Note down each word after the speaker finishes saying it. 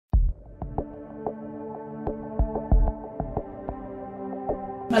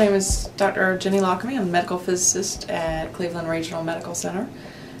My name is Dr. Ginny Lockamy. I'm a medical physicist at Cleveland Regional Medical Center.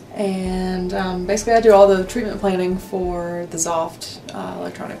 And basically I do all the treatment planning for the XOFT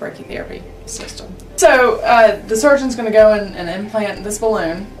electronic brachytherapy system. So the surgeon's going to go in and implant this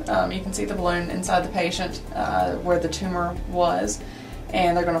balloon. You can see the balloon inside the patient where the tumor was.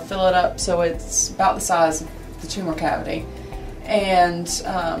 And they're going to fill it up so it's about the size of the tumor cavity. And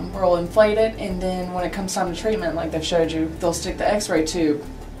we'll inflate it, and then when it comes time to treatment, like they've showed you, they'll stick the x-ray tube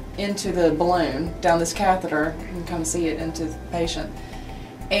into the balloon down this catheter. You can kind of see it into the patient.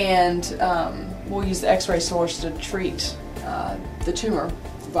 And we'll use the x-ray source to treat the tumor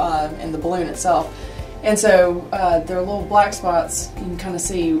in the balloon itself. And so there are little black spots. You can kind of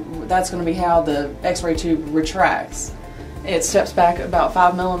see that's going to be how the x-ray tube retracts. It steps back about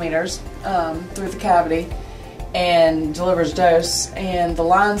 5 millimeters through the cavity and delivers dose. And the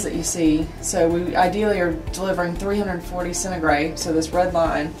lines that you see, so we ideally are delivering 340 centigrade, so this red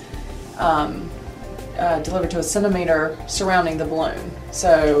line delivered to a centimeter surrounding the balloon.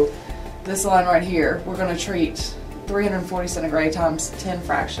 So this line right here, we're going to treat 340 centigrade times 10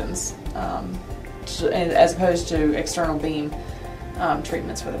 fractions as opposed to external beam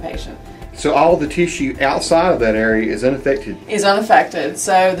treatments for the patient. So all the tissue outside of that area is unaffected? Is unaffected.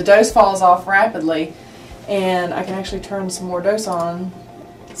 So the dose falls off rapidly, and I can actually turn some more dose on.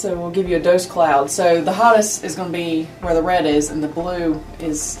 So we'll give you a dose cloud. So the hottest is going to be where the red is, and the blue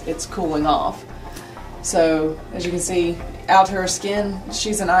is it's cooling off. So as you can see, out to her skin,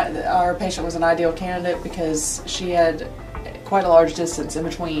 our patient was an ideal candidate because she had quite a large distance in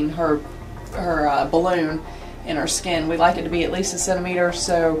between her balloon and her skin. We like it to be at least a centimeter,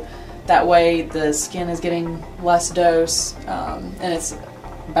 so that way the skin is getting less dose, and it's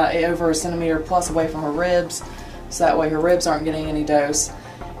about over a centimeter plus away from her ribs, so that way her ribs aren't getting any dose.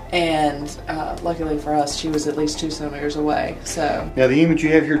 And luckily for us, she was at least 2 centimeters away. So now the image you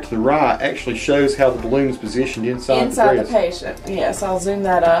have here to the right actually shows how the balloon is positioned inside the patient. Yes, I'll zoom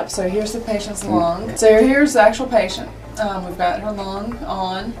that up. So here's the patient's lung. So here's the actual patient. We've got her lung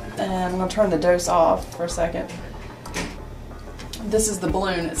on, and I'm going to turn the dose off for a second. This is the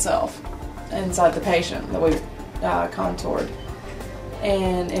balloon itself inside the patient that we've contoured.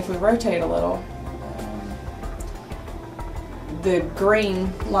 And if we rotate a little, the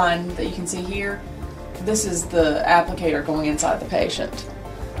green line that you can see here, this is the applicator going inside the patient.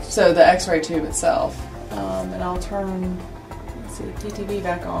 So the x-ray tube itself. And I'll turn, let's see, the PTV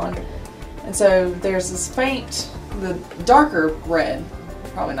back on. And so there's this faint, the darker red,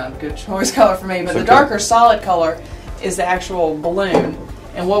 probably not a good choice color for me, but the darker solid color is the actual balloon.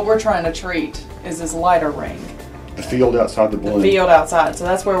 And what we're trying to treat is this lighter ring. The field outside the balloon. The field outside. So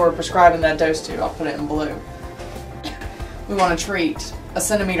that's where we're prescribing that dose to. I'll put it in blue. We want to treat a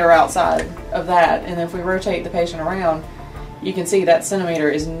centimeter outside of that, and if we rotate the patient around, you can see that centimeter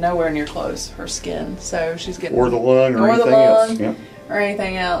is nowhere near close her skin. So she's getting or the lung or anything else. Yep. Or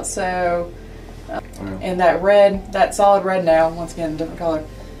anything else. So and that red, that solid red now, once again different color,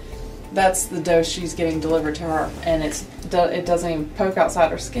 that's the dose she's getting delivered to her, and it doesn't even poke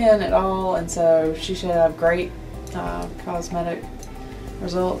outside her skin at all, and so she should have great cosmetic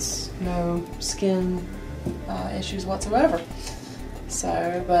results, no skin issues whatsoever.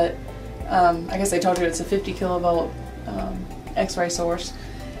 So, but I guess they told you it's a 50 kilovolt x-ray source,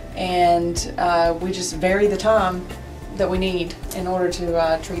 and we just vary the time that we need in order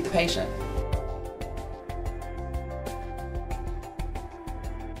to treat the patient.